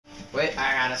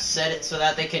gotta set it so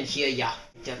that they can hear ya.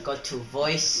 They go to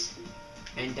voice,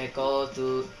 and they go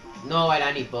to... No, wait,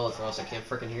 I need both or else I can't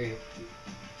freaking hear you.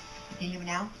 Can you hear me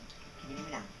now? Can you hear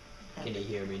me now? Can you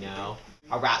hear me now?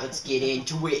 Alright, let's get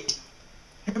into it.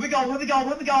 Here we go, here we go,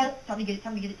 here we go. Time to get it,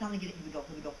 time to get it, time to get it. Here we go,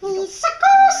 here we go. Here we go.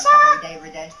 Every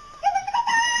day.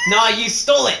 No, you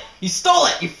stole it! You stole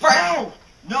it! You frick! No!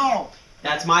 No!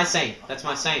 That's my saying. That's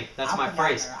my saying. That's my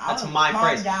phrase. That's my calm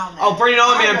phrase. down there. Oh, bring it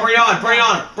on, man. Bring it on. Bring it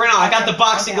on. Bring it on. I got the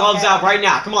boxing gloves out right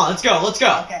now. Come on, let's go. Let's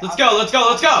go. Let's go. Let's go.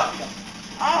 Let's go.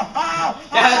 Oh, oh,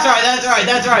 Yeah, that's right. That's right.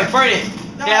 That's right. Burn it.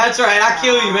 Yeah, that's right. I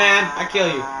kill you, man. I kill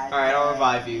you. All right, I'll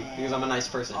revive you because I'm a nice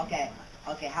person. Okay.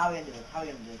 Okay, how are we gonna do this? How are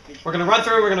we gonna do this? We're gonna run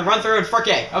through. We're gonna run through and frick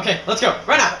A. Okay, let's go.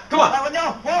 Right now. Come on.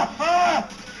 No!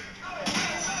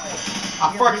 Ah,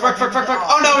 frick.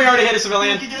 Oh no, we already hit a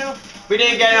civilian. We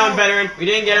didn't get it on veteran. We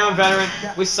didn't get it on veteran.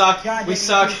 We suck. We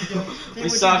suck. We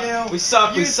suck. We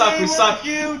suck. We suck. We suck.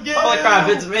 Holy crap,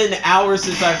 it's been hours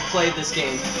since I've played this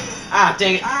game. Ah,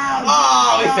 dang it.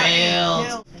 Oh, we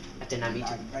failed. I did not mean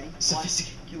to.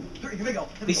 Sophisticated. Here we go.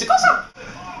 Lisa, go some.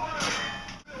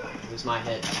 It was my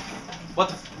head. What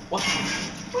the? What?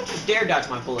 Don't you dare dodge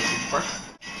my bullets, you prick.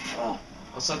 Oh,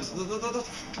 suck.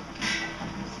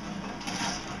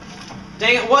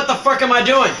 Dang it, what the fuck am I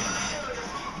doing?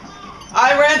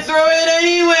 I ran through it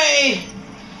anyway!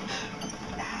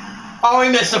 Oh, we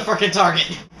missed a freaking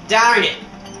target. Darn it.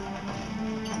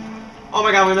 Oh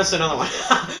my god, we missed another one.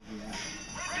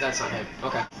 That's not him.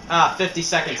 Okay. Ah, 50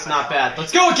 seconds, not bad.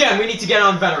 Let's go again! We need to get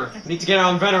on veteran. We need to get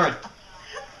on veteran.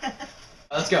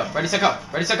 Let's go. Ready, set, go.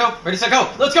 Ready, set, go. Ready, set, go.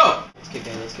 Let's go! Let's kick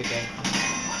A, let's kick A.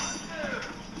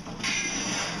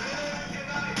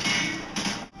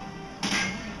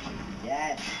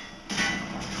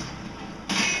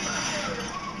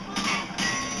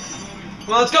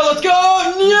 Come on, let's go, let's go!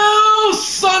 No!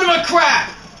 Son of a crap!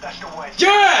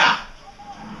 Yeah!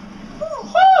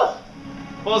 Woo!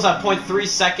 What was that, 0.3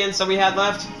 seconds that we had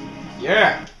left?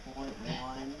 Yeah!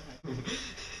 0.1.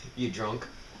 You drunk?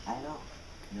 I don't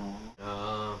know.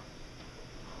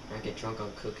 I get drunk on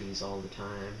cookies all the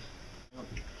time.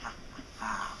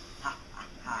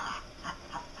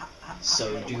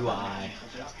 So do I.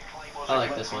 I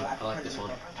like this one. I like this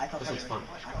one. This one's fun.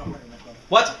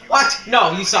 What? What?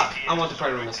 No, you suck. I want the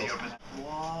predator missiles.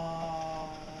 Oh,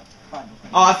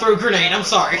 I threw a grenade. I'm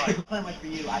sorry.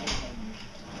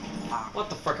 What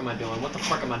the frick am I doing? What the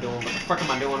frick am I doing? What the frick am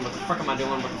I doing? What the frick am I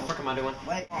doing? What the frick am I doing?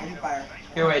 Wait, fire.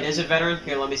 Here, wait. Is it veteran?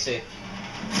 Here, let me see.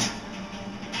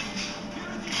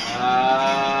 Yeah,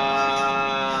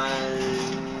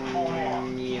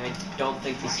 I don't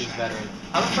think this is veteran.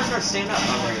 How the frick do I stand up?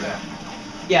 Oh, there you go.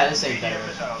 Yeah, this ain't veteran.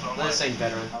 This ain't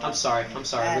veteran. I'm sorry. I'm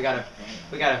sorry. We gotta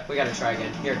try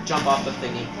again. Here, jump off the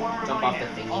thingy. Jump off the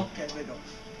thingy.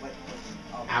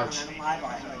 Ouch.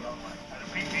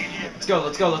 Let's go.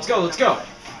 Let's go. Let's go. Let's go.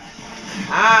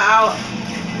 Ow.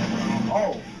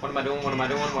 What am I doing? What am I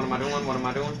doing? What am I doing? What am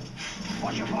I doing?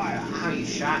 Watch your fire. How you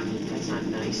shot me? That's not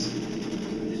nice.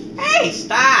 Hey,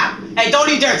 stop! Hey, don't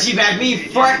you dare teabag me,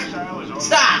 frick!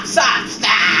 Stop! Stop! Stop!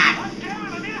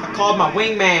 I called my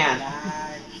wingman.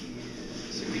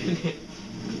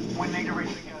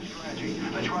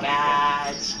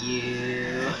 Got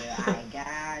you. I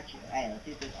got you. Hey, let's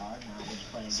do this R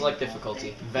now. Select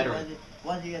difficulty. Veteran.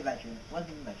 Wasn't even veteran.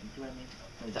 Wasn't even veteran. See what I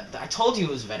mean? I told you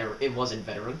it was veteran. It wasn't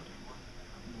veteran.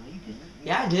 No, you didn't.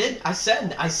 Yeah, I did. I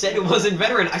said it wasn't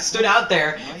veteran. I stood out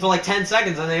there for like 10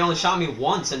 seconds and they only shot me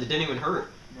once and it didn't even hurt.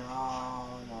 No,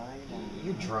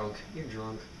 You're drunk. You're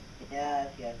drunk. Yes.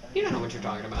 You don't know what you're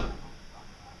talking about.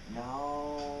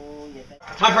 No, yes.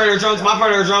 My predator drones, my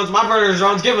predator drones, my predator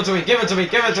drones. Give it to me, give it to me,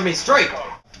 give it to me, straight.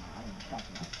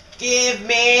 Give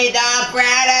me the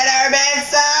predator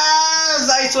missiles.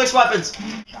 I switch weapons.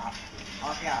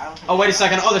 Oh, wait a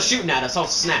second. Oh, they're shooting at us. Oh,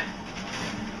 snap.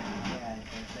 Yeah,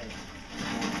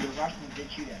 the Russians did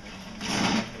shoot at us.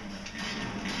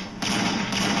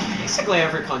 Basically,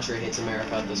 every country hates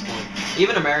America at this point.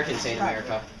 Even Americans hate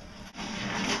America.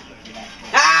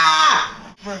 Ah!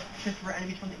 For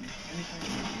enemies from the east.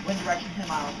 Wind direction 10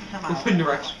 miles. 10 miles. Wind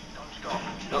direction.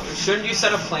 No, shouldn't you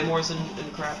set up claymores and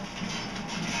crap?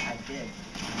 I did.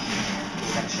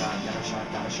 Got a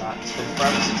shot. It's been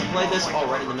forever since I played this. Oh,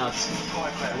 right in the nuts. Oh,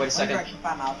 wait a second. Wind direction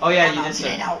 5 miles. Oh yeah, you did Get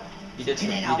set. out. You did set.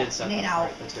 Get You out. did set. Get That. out.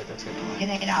 Right, that's good. That's good.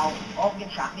 Get out. Oh,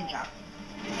 get shot. Got him.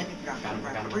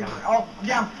 Oh,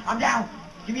 I'm down.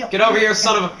 Give me up. Get over here,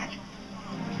 son of a.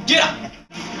 Get up.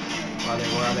 Where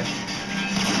are they?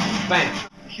 Bam.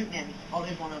 They're shooting at me. Oh,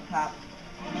 there's one on top.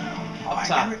 Up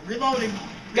top. Reloading.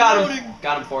 Got him.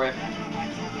 Got him for you.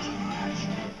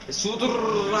 Stand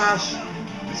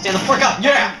the frick up.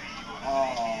 Yeah.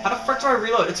 Oh. How the frick do I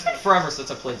reload? It's been forever since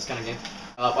I played this kind of game.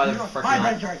 Why the frick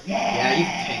not? Yeah, you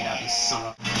picked it up, you son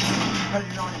of a...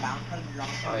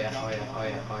 Oh yeah, oh yeah, oh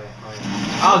yeah, oh yeah, oh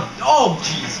yeah. Oh,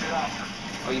 jeez!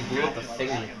 Oh, you blew up the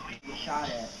thingy. You shot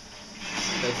it.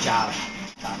 Good job.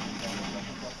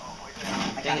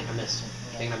 Dang it, I missed.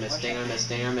 Dang it, I missed, dang it, I missed,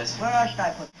 dang it, I missed. Where should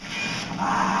I put?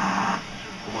 Ah!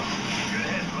 Come on.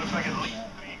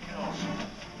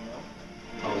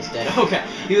 Oh, he's dead. Okay.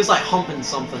 He was like humping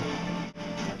something.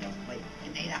 Wait,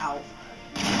 grenade out.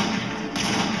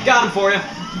 Got him for you.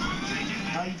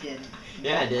 No, you didn't.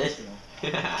 Yeah, I did.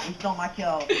 You stole my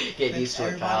kill. Get used to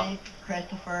it, pal.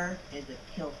 Christopher is a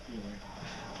kill stealer.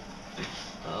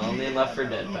 Only Left 4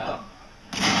 Dead, pal.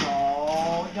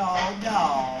 No, no,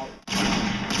 no.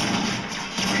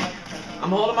 I'm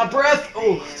holding my breath.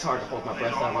 Oh, it's hard to hold my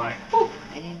breath that long. Woo.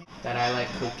 That I like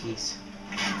cookies.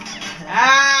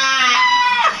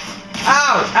 Ah!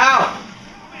 Ow! Ow!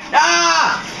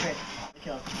 Ah!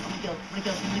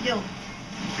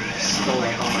 Stole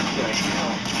like all my kills.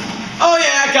 Oh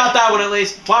yeah, I got that one at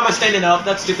least. Why am I standing up?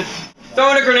 That's stupid.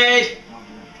 Throwing a grenade.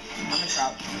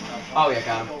 Oh yeah,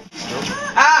 got him.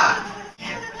 Ah!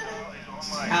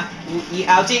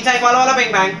 Ouchie, tank, walla walla,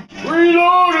 bing bang.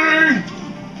 Reloading!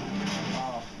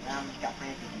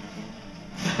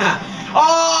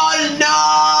 Oh no!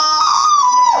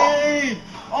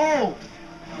 Oh!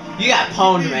 You got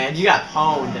pwned, man. You got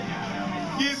pwned.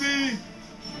 Get me!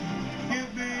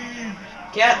 Get me!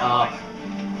 Get up.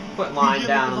 Quit lying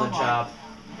down on the job.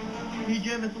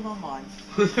 Jim is online.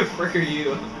 Who the frick are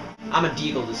you? I'm a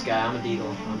deagle, this guy. I'm a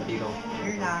deagle. I'm a deagle.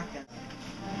 You're not gonna.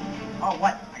 Oh,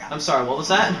 what? I'm sorry, what was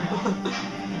that?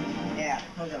 Yeah,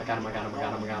 I got him, I got him, I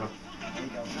got him, I got him. There you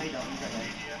go. No, you don't.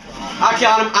 I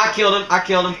killed him, I killed him, I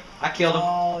killed him, I killed him.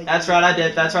 Oh, That's right, I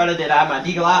did, that's right, I did. I had my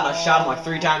deagle out and I shot him like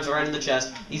 3 times right in the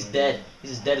chest. He's dead.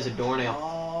 He's as dead as a doornail.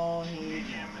 Oh, he...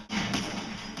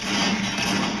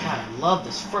 God, I love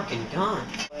this frickin' gun.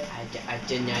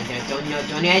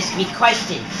 Don't ask me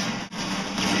questions.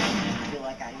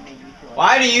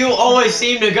 Why do you always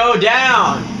seem to go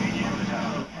down?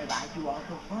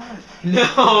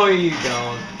 No, you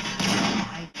don't.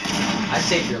 I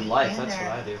saved your life, that's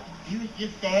what I do. You was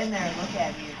just stand there and look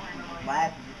at me and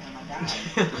laugh every time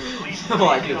I died. Well,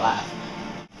 I do laugh.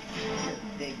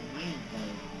 Big mean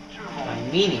face. A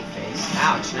meanie face.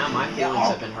 Ouch, now my feelings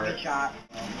have been hurt. Good shot.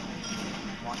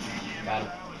 Got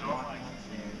him.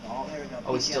 Oh, there we go.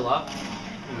 Oh, he's still up?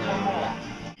 No,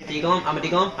 deagle him? I'm a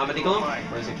deagle him? I'm a deagle him?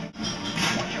 Where is he?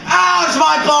 Ouch,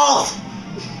 my balls!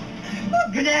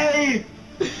 Grenade!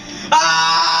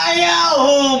 Ah,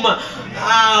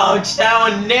 ouch, that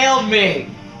one nailed me.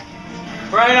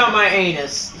 Right on my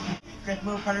anus. Chris,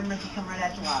 move, Carter, Missy, come right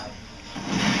at you live.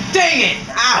 Dang it!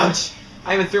 Ouch!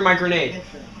 I even threw my grenade.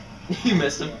 You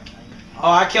missed him.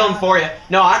 Oh, I killed him for you.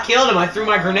 No, I killed him. I threw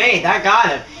my grenade. That got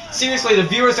him. Seriously, the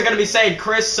viewers are going to be saying,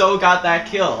 Chris so got that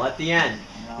kill at the end.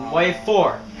 In wave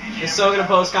 4. They're so going to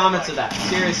post comments of that.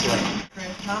 Seriously. Chris,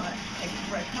 tell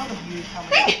the viewers how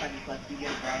many friends left you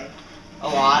get, right? A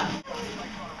lot.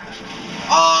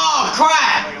 Oh,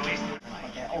 crap!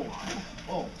 Okay,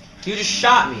 oh. You just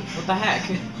shot me. What the heck?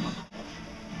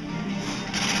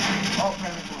 Oh,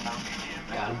 premise going down.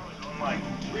 Got him.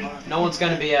 No one's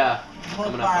going to be,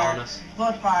 coming up on us.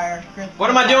 Close fire. Chris, what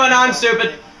am I doing? I'm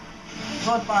stupid.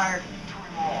 Close fire.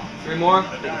 3 more?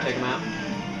 Didn't take him out.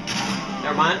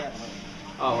 Never mind.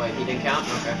 Oh, wait, he didn't count?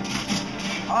 Okay.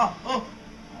 Oh.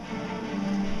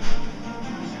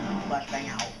 Flashbang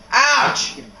out.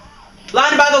 Ouch!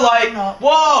 Blinded by the light.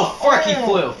 Whoa! Frick, he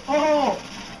flew. Oh!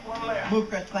 Move,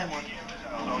 Chris, claim one.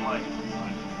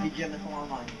 Jim is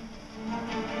online.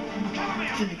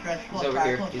 He's over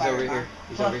here. He's over here.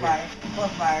 He's over here.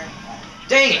 Close fire.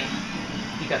 Dang it!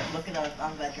 You got it. Look at us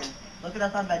on veteran. Look at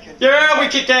us on veteran. Yeah, we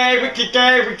kick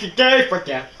gay. Frick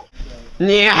yeah.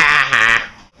 Yeah.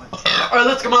 Alright,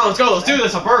 let's come on. Let's go. Let's do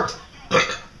this. I burped.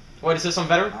 What is this on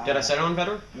veteran? Did I set it on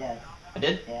veteran? Yes. I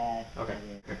did? Yeah. Okay.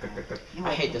 Good.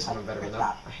 I hate this one on veteran though.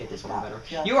 I hate this one on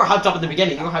veteran. You were hyped up in the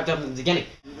beginning.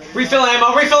 Refill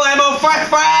ammo. Frack.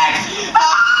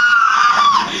 Ah!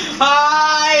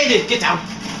 Hide! Get down.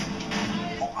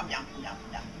 Oh, I'm down.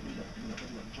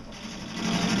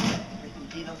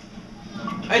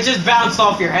 It just bounced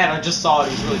off your head. I just saw it.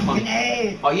 It was really funny.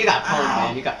 Grenade. Oh, you got pwned,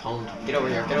 man. You got pwned. Get over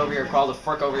here. Crawl the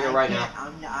frick over here right now.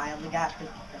 I only got 50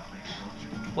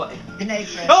 seconds. What? Grenade,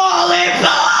 Chris. Holy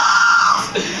balls!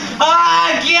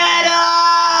 Get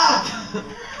up!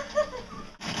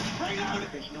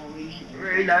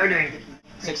 Reloading.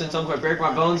 6 and something break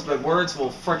my bones, but words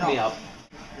will frick me up.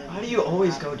 Why do you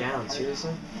always go down?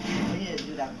 Seriously? We need to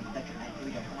do that.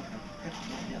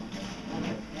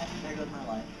 There goes my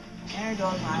life. There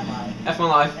goes my life. F my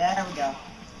life. There we go.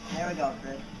 There we go,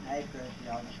 Chris. Hey, Chris,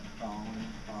 y'all just crawling.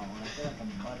 I feel like a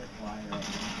butterfly right now.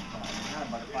 Not a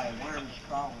butterfly, a worm just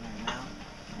crawling right now.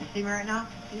 You see me right now?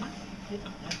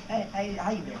 Hey,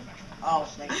 how you doing? Oh,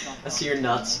 snakes don't. I see your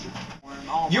nuts.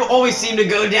 Oh, You always seem to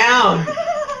go down.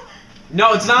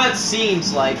 No, it's not. It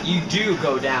seems like you do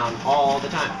go down all the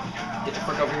time. Get the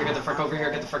frick over here. Get the frick over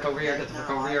here. Get the frick over here. Get the frick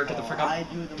over here. Get the frick up. I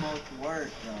do the most work,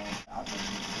 though.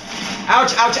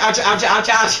 Ouch! Ouch! Ouch! Ouch! Ouch!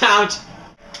 Ouch! Ouch!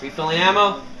 Refilling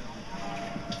ammo.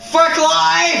 Frick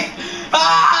life!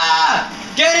 Ah!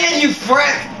 Get in, you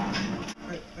frick!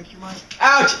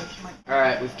 Ouch!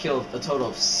 Alright, we've killed a total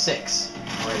of 6.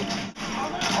 Great.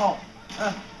 Oh,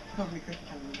 I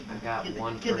got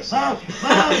one person.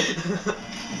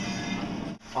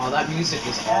 Oh, that music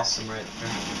was awesome right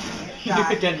there.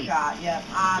 Shot. Yep,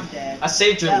 I'm dead. I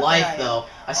saved your life, though.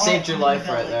 I saved your life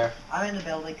right there. I'm in the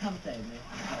building. Come save me.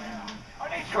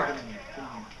 Come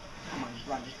on, just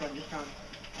run.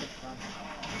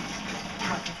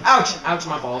 Ouch! Ouch,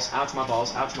 my balls. Ouch, my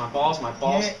balls. Ouch, my balls. My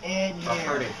balls Get in are here.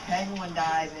 hurting. Penguin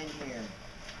dive in here.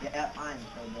 Yep, I'm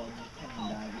so dead. Just penguin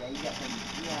dive. Yeah, you got penguin.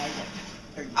 Yeah, you got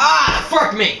 30. Ah!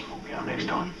 Frick me!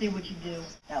 You see what you do?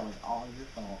 That was all your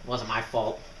fault. It wasn't my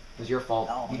fault. It was your fault.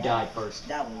 No, You died first.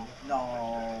 That was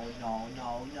no. That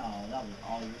was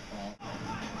all your fault.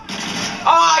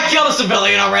 Oh, I killed a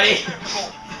civilian already!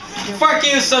 Fuck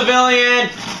you, civilian!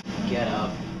 Get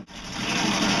up.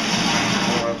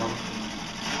 4 of them.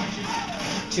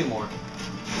 2 more.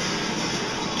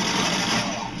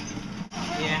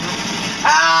 Yeah.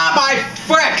 Ah, my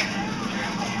frick!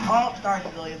 Oh, sorry,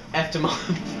 civilian. Effed him up.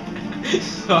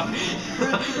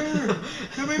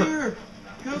 Come here.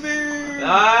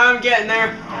 I'm getting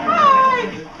there.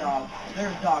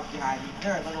 There's dogs behind me.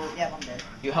 There's a little. Yep, I'm dead.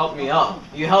 You helped me up.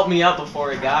 You helped me up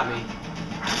before it got me.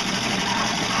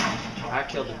 I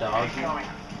killed a dog.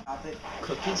 Stop it.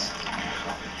 Cookies?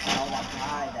 Oh my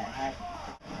god, that heck.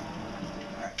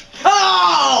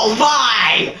 Oh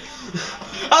my!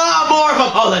 Oh, more of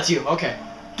them! Oh, that's you. Okay.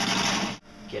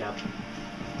 Get up.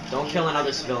 Don't kill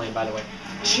another civilian, by the way.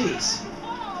 Jeez.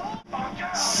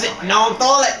 Sitting on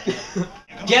toilet.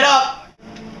 Get up.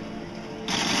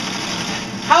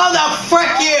 How the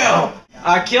frick you?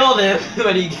 I killed him,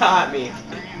 but he got me.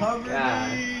 Cover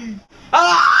God. me.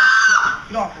 Ah!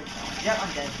 Get off me. Yep,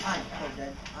 I'm dead. I'm so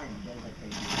dead. I'm dead like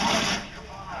crazy.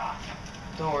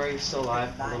 Don't worry, you're still alive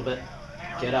a little bit.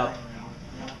 Get up.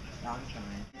 No, I'm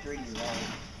trying. 3 years old.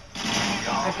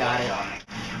 I got it.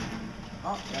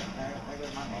 Oh, yep, there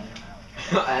goes my ball.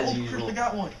 As Chris, usual. I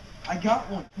got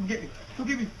one. Come get me. Get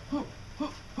me. Get up.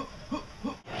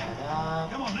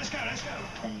 Come on, let's go.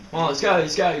 Come on, let's go.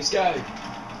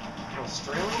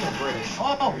 Australian or British?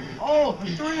 Oh,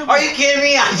 there's 3 of them. Are you kidding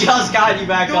me? I just got you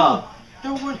back up.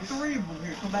 There were 3 of them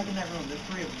here. Come back in that room. There's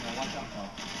 3 of them there. Watch out, Paul.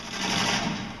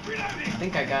 I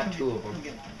think I got 2 of them.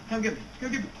 Come get me.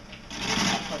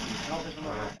 No, there's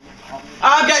another.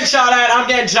 I'm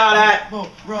getting shot at. No,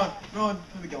 run. Here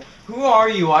we go. Who are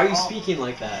you? Why are you speaking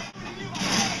like that?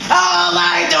 Oh,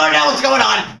 I don't know what's going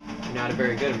on. You're not a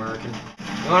very good American.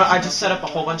 You know what? I just set up a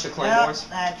whole bunch of claymores.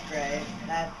 Yep, that's great.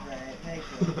 Hey,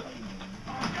 Chris, what are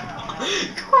you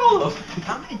doing? Crawl over.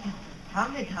 How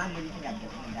many times do you think I've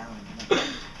been down?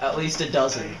 At least a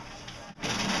dozen.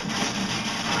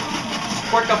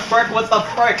 Frick, what's the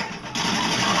frick?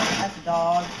 That's a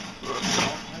dog.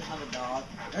 There's another dog.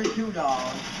 There's 2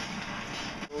 dogs.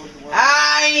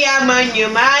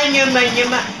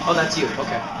 Oh, that's you.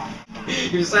 Okay.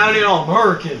 You're sounding all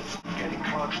American. Getting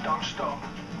close, don't stop.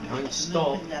 Don't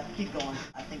stop. Keep going.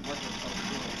 I think what you're supposed to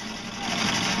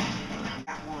do.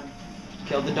 Got one.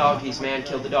 Kill the doggies, man.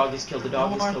 Kill the doggies. Don't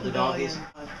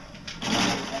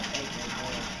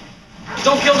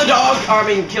kill the dog. I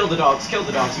mean, kill the dogs.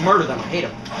 Murder them. I hate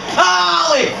them.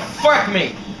 Holy frick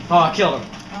me. Oh, I killed him.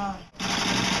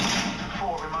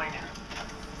 4 remain.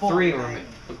 3 remain.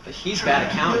 He's bad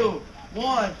at counting. 2,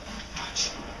 1.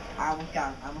 I almost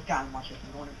got him. Watch this.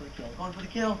 I'm going for the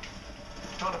kill.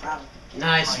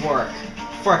 Nice work.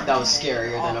 Frick, that was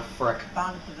scarier than a frick.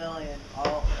 Found a civilian.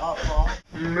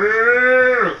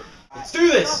 Let's do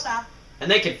this. And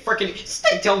they can frickin'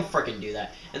 don't frickin' do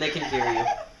that. And they can hear you.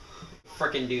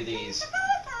 Frickin' do these.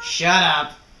 Shut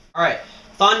up. Alright.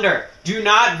 Thunder, do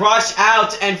not rush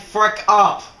out and frick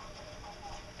up.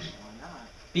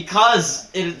 Because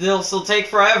it'll still take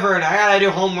forever and I gotta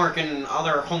do homework and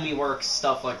other homey work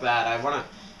stuff like that. I wanna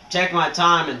take my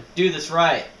time and do this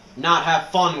right. Not have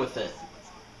fun with it.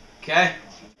 Okay?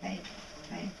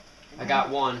 I got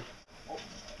 1.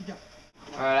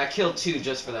 Alright, I killed 2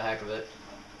 just for the heck of it.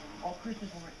 Oh, Chris is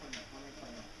one right for me.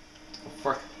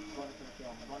 Frick.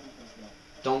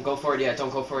 Don't go for it yet.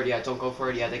 Don't go for it yet. Don't go for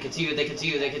it yet. They can see you. They can see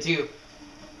you. They can see you.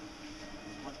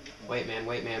 Wait, man.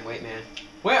 Wait, man. Wait, man.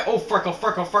 Where? Oh, frick. Oh,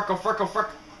 frick. Oh, frick. Oh, frick. Oh, frick.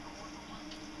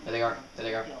 There they are. There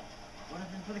they are. One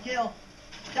of them for the kill.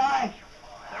 Die.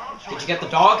 Did you get the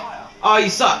dog? Oh, you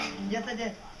suck. Yes, I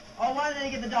did. Oh, why did they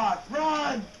get the dog?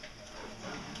 Run!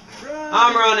 Run!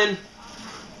 I'm running.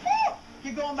 Woo!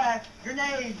 Keep going back.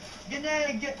 Grenade.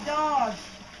 Grenade. Get dog.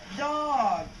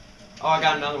 Dog. Oh, I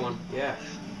got another one. Yeah.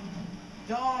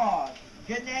 Dog.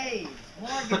 Grenade.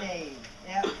 More grenades.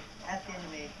 Yep. That's the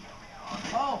enemy.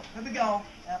 Oh, here we go.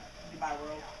 Yep. Goodbye,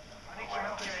 world.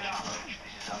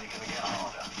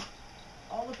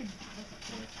 Oh, look at this.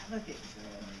 Look at Chris.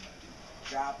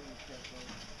 Dropping the pistol.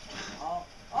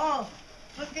 Oh,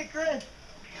 look at Chris.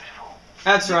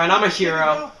 That's right. I'm a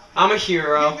hero. I'm a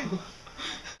hero.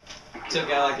 Took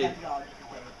out like it.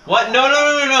 What? No, no,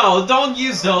 no, no, no! Don't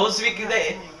use those because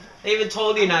they even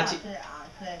told you not to.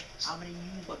 I'm gonna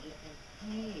use it just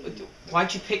in case.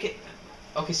 Why'd you pick it?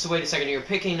 Okay, so wait a second. You're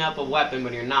picking up a weapon,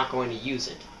 but you're not going to use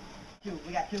it. Two.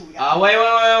 We got two. We got two.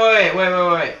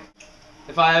 Wait.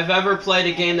 If I have ever played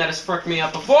a game that has fricked me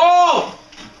up before, what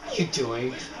are you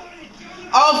doing?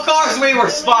 Oh, of course we were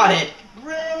spotted.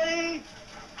 Really?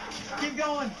 Keep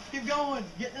going. Keep going.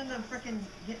 Getting in the freaking.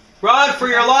 Run for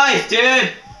your life,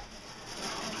 dude.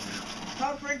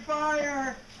 Covering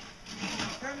fire.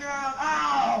 Turn around.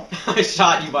 Ow! I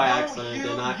shot you by Don't accident, shoot,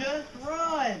 didn't I? Just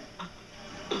run.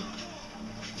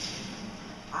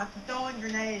 I'm throwing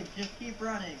grenades. Just keep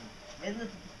running. Isn't this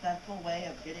a successful way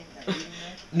of beating this?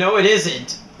 No, it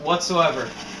isn't whatsoever.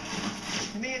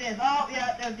 To me it is. Oh,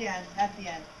 yeah, there's the end. That's the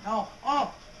end. No.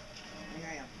 Oh! Here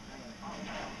I am.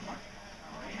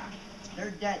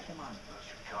 They're dead. Come on.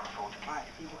 Alright,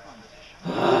 keep it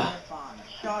fun.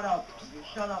 Shut up. You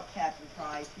shut up, Captain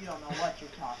Price. You don't know what you're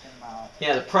talking about.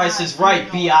 Yeah, the price is right,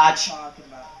 biatch.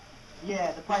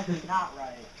 Yeah, the price is not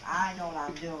right. I know what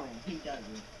I'm doing. He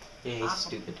doesn't. Yeah, he's I'm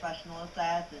stupid. a professional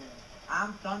assassin.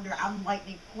 I'm thunder. I'm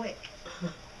lightning quick.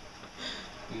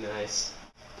 Nice.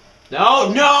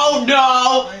 No, no,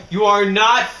 no! You are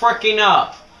not fricking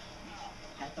up.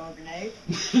 Can I throw a grenade?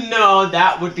 No,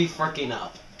 that would be fricking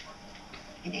up.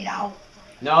 Grenade out.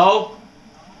 No,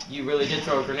 you really did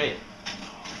throw a grenade.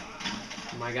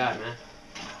 Oh my god, man.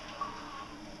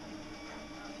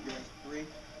 Three.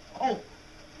 Oh!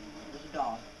 There's a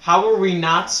dog. How were we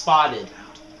not spotted?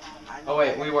 Oh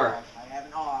wait, we were. I have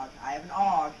an AUG. I have an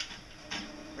AUG.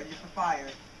 Ready for fire.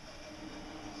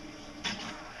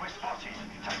 We're spotted.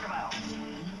 Take them out.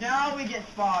 Now we get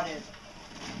spotted.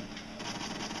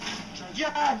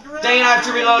 Just run! Dang it, I have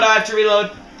to reload, I have to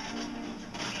reload.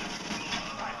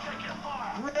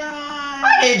 Run!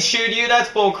 I didn't shoot you, that's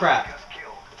bullcrap.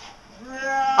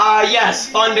 Run! Yes,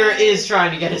 Thunder is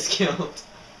trying to get us killed.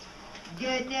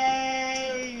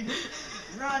 Grenade!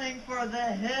 Running for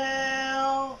the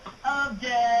hill of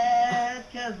death,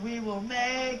 'cause we will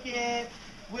make it,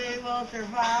 we will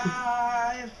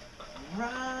survive.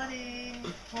 Running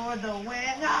for the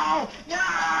win. No!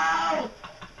 No!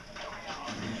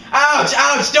 Ouch,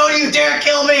 ouch, don't you dare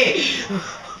kill me!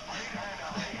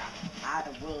 I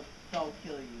will so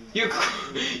kill you.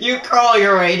 You crawl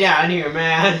your way down here,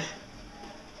 man.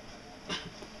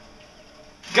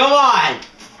 Come on!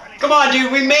 Come on,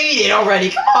 dude, we made it already,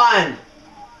 come on!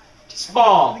 Just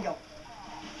fall. Here we go.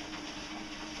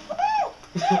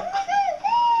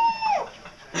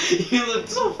 You look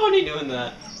so funny doing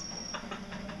that.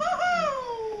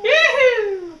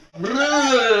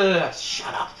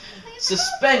 Shut up.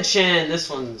 Suspension. This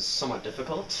one's somewhat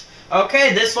difficult.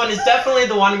 Okay, this one is definitely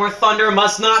the one where Thunder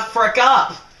must not frick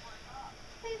up.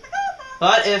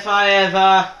 But if I have,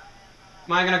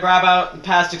 am I gonna grab out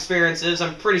past experiences,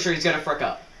 I'm pretty sure he's gonna frick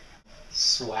up.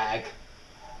 Swag.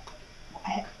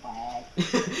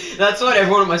 That's what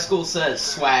everyone at my school says,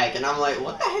 swag, and I'm like,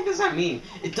 what the heck does that mean?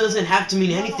 It doesn't have to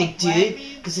mean anything, dude,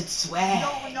 because it's swag. You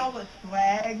don't know what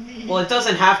swag means. Well, it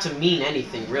doesn't have to mean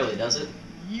anything, really, does it?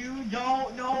 You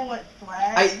don't know what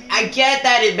swag means. I get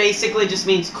that it basically just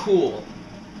means cool.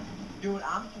 Dude,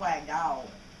 I'm swagged out.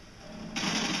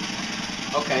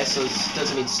 Okay, so this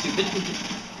doesn't mean stupid.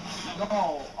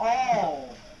 No. Oh.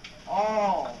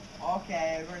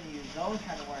 Okay, we're gonna use those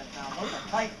kind of words now. Those are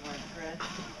fighting words, Chris.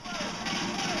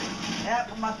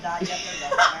 Yep, I must die. Yep, there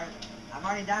we go. I'm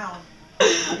already down. How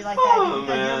do you like that? Oh,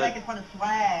 Because you're man. making fun of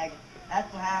swag.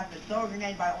 That's what happens. Throw a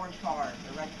grenade by orange car,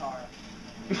 or red car.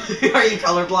 Are you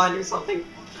colorblind or something?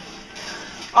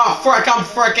 Oh, frick, I'm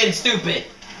frickin' stupid.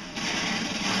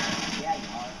 Yeah, you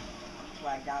are. I'm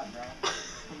swagged out, bro.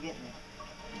 Come get me.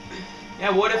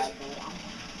 Yeah, what if...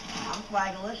 I'm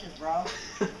swagalicious, bro.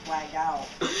 Swagged out.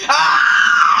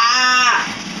 Ah!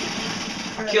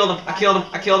 I killed him. I killed him.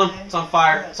 I killed him. It's on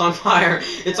fire. It's on fire.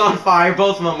 It's on fire.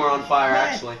 Both of them are on fire,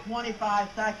 actually. 25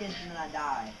 seconds and then I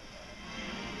die.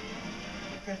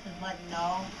 Chris is letting you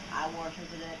know I wore a shirt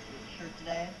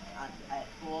today at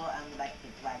school and I'm about to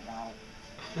get flagged out.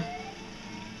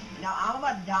 Now I'm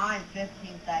about to die in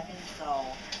 15 seconds, so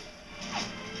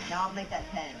now I'll make that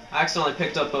 10. I accidentally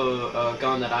picked up a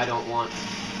gun that I don't want.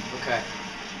 Okay.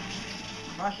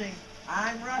 Rushing.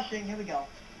 I'm rushing. Here we go.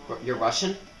 You're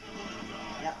Russian?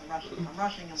 Yep, I'm rushing. I'm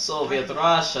rushing. Soviet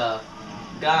Russia.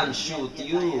 Gun shoot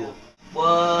you.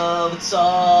 Whoa, what's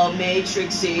up,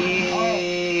 Matrixy?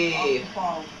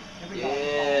 Oh,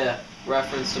 yeah.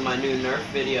 Reference to my new Nerf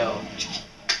video.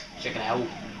 Check it out.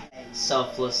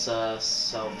 Selfless,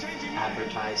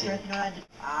 self-advertising. Chris, you know what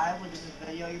I was in this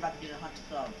video, you're about to get 100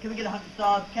 subs. Can we get 100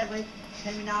 subs? Can we?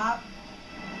 Can we not?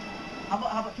 How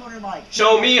about 200 likes?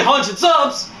 Show me 100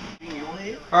 subs!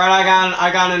 Really? Alright, I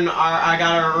got a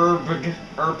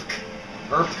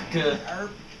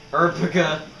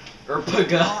Erpga.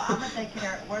 Oh, I'm gonna take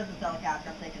care. Where's the helicopter?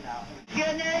 I'm taking it out.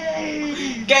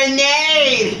 Grenade!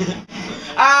 Grenade!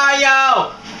 Ah,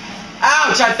 yo!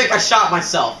 Ouch! I think I shot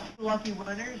myself. Lucky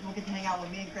winners will get to hang out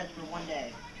with me and Chris for one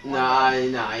day. No. Okay,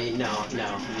 you can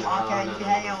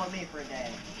hang out with me for a day.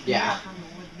 Yeah.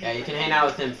 Yeah, you can hang out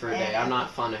with him for a day. I'm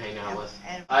not fun to hang out with.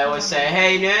 And I always say,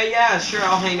 hey, yeah, sure,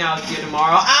 I'll hang out with you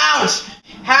tomorrow. Ouch!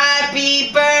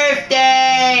 Happy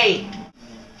birthday!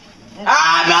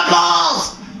 Ah, my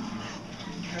balls!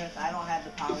 Chris, I don't have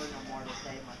the power no more to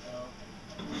save myself.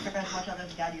 Chris, watch out,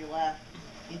 there's a guy to your left.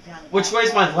 He's behind the Which back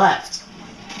way's wall. my left?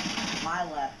 My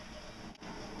left.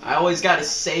 I always gotta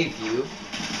save you.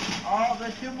 Oh,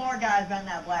 there's 2 more guys behind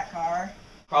that black car.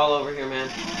 Crawl over here, man.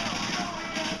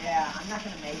 Yeah, I'm not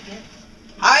gonna make it.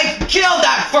 I killed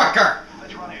that fucker!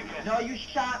 No, you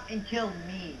shot and killed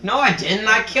me. No, I didn't.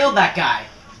 I killed that guy.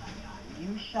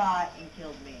 You shot and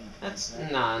killed me. That's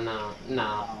no. I don't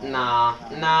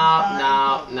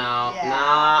know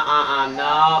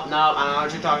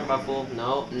what you're talking about, fool.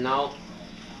 Nope.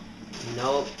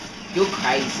 You're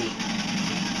crazy.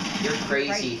 You're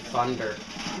crazy, Thunder.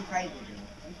 You crazy girl.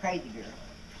 You crazy girl.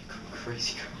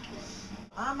 Crazy girl.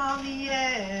 I'm on the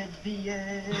edge, the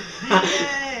edge, the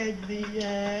edge, the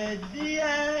edge, the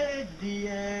edge, the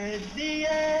edge, the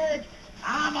edge.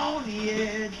 I'm on the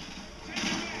edge.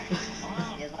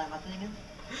 Yes, what am I singing?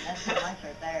 That's my life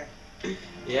right there.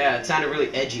 Yeah, it sounded really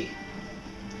edgy.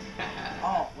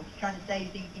 Oh, what you trying to say? You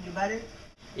think you can do better?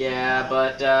 Yeah,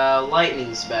 but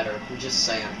lightning's better. I'm just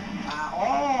saying.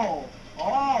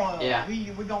 Yeah.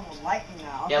 We're going with lightning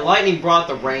now. Yeah, lightning brought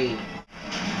the rain.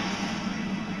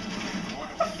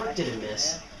 How the frick did it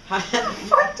miss? How the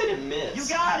frick did it miss? You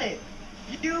got it!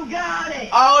 You got it!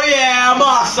 Oh yeah, I'm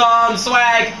awesome!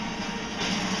 Swag!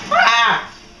 Ah!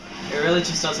 It really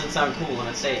just doesn't sound cool when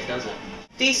I say it, does it?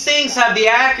 These things have the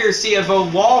accuracy of a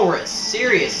walrus.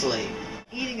 Seriously.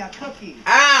 Eating a cookie.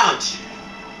 Ouch!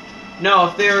 No,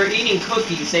 if they were eating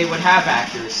cookies, they would have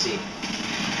accuracy.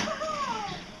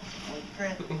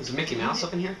 Is Mickey Mouse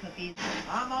up in here?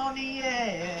 I'm on the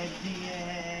edge, the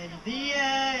edge, the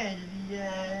edge, the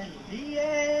edge, the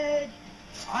edge.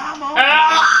 I'm on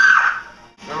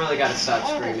I really gotta stop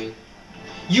screaming.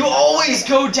 You always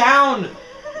go down!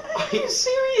 Are you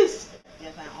serious?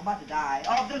 Yes, I'm about to die.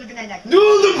 Oh, there's a grenade next to me.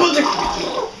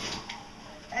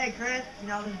 Hey, Chris, you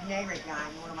know, there's a grenade right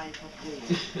behind me. What am I supposed to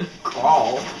do?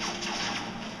 Crawl.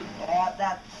 Oh,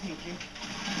 that's peachy.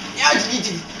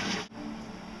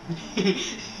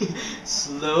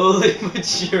 Slowly but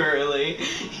surely,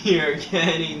 you're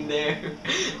getting there.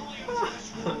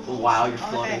 Wow, you're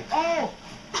floating. Okay. Oh!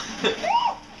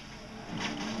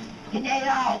 Grenade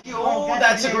out! Oh,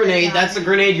 that's a grenade. That's a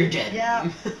grenade. You're dead. Yeah.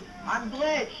 I'm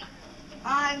glitched.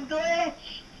 I'm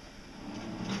glitched.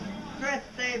 Chris,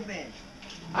 save me.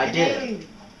 I did.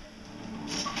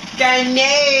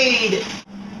 Grenade!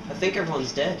 I think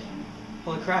everyone's dead.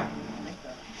 Holy crap.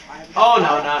 Oh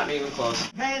no, not even close.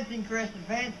 Advancing, Chris,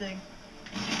 advancing.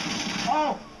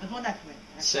 Oh, there's one next to me.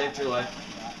 Saved your life.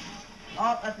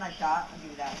 Oh, that's a nice shot. I'll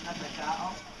give you that. That's a nice shot.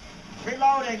 Oh.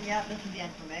 Reloading. Yeah, this is the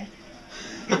end for me.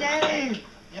 Grenade!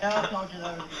 Yeah, I told you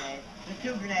there was a grenade. There's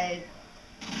 2 grenades.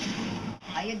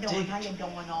 How you doing? How you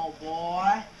doing, old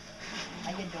boy? How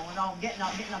you doing? Oh, getting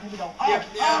up, here we go. Oh, Yep,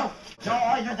 yeah.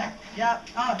 Oh, he's right there. Yep.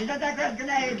 Oh, he's right there, Chris.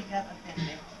 Grenade. Yep, that's the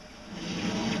end.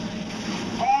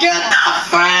 Get the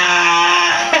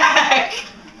frack!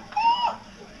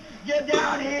 Get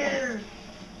down here!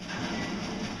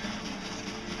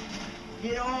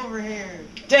 Get over here!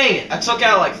 Dang it! I took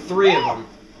out like 3 of them.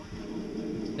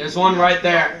 There's one right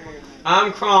there.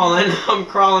 I'm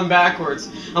crawling backwards.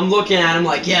 I'm looking at him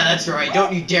like, yeah, that's right.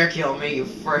 Don't you dare kill me, you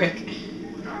frick.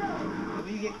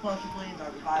 closer, please, or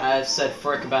revive. I've said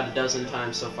frick about a dozen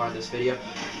times so far this video.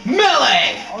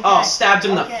 Melee! Okay, Oh, stabbed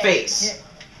him in the okay, face.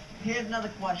 Here's another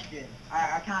question.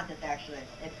 Our contest, actually.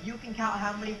 If you can count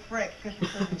how many fricks Christopher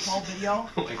says in this whole video,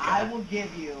 Oh my God.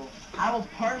 I will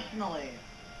personally,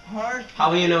 How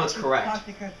will you know it's let you correct? Talk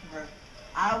to Christopher.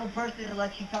 I will personally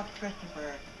let you talk to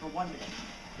Christopher for 1 minute.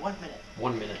 1 minute.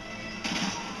 1 minute.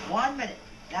 1 minute.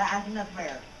 I think that's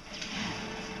fair.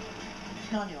 I'm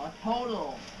telling you, a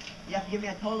total. You have to give me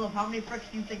a total of how many fricks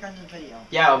you think are in this video.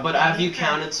 Yeah, but have you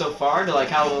counted so far to like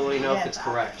how will we know if Yes, it's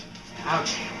correct?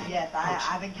 Ouch. Yes,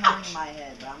 I've been counting in my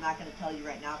head, but I'm not going to tell you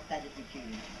right now because that'd just be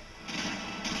cheating.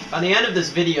 By the end of this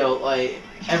video, like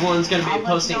everyone's gonna I'll be let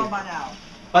posting. you know by now.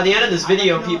 By the end of this I'll let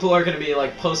video, you know. people are gonna be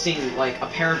like posting like a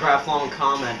paragraph-long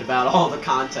comment about all the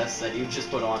contests that you just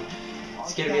put on.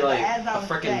 It's gonna be Okay, like as I a was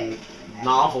freaking saying-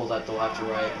 novel that they'll have to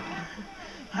write.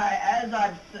 Alright, as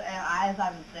I've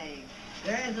been saying,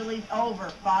 there is at least over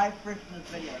 5 fricks in this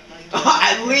video. So you know,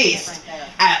 At least! right there.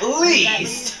 At At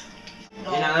least!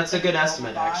 So, You know, that's a good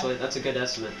estimate, actually. That's a good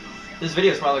estimate. This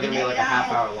video is probably gonna be like a half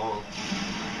hour long.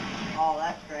 Oh,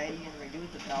 that's great. You can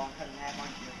reduce it though and cut it in half,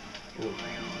 aren't you?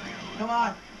 Ooh. Come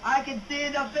on, I can see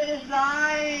the finish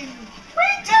line!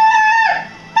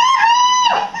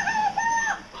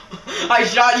 I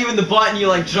shot you in the butt and you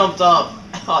like jumped up.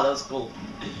 Oh, that was cool.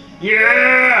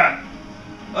 Yeah!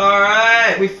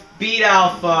 Alright, we beat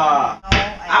Alpha.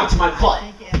 Out my butt.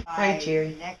 Right,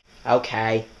 Jerry.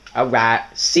 Okay. Alright.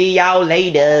 See y'all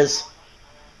laters.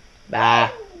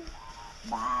 Bye.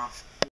 Bye.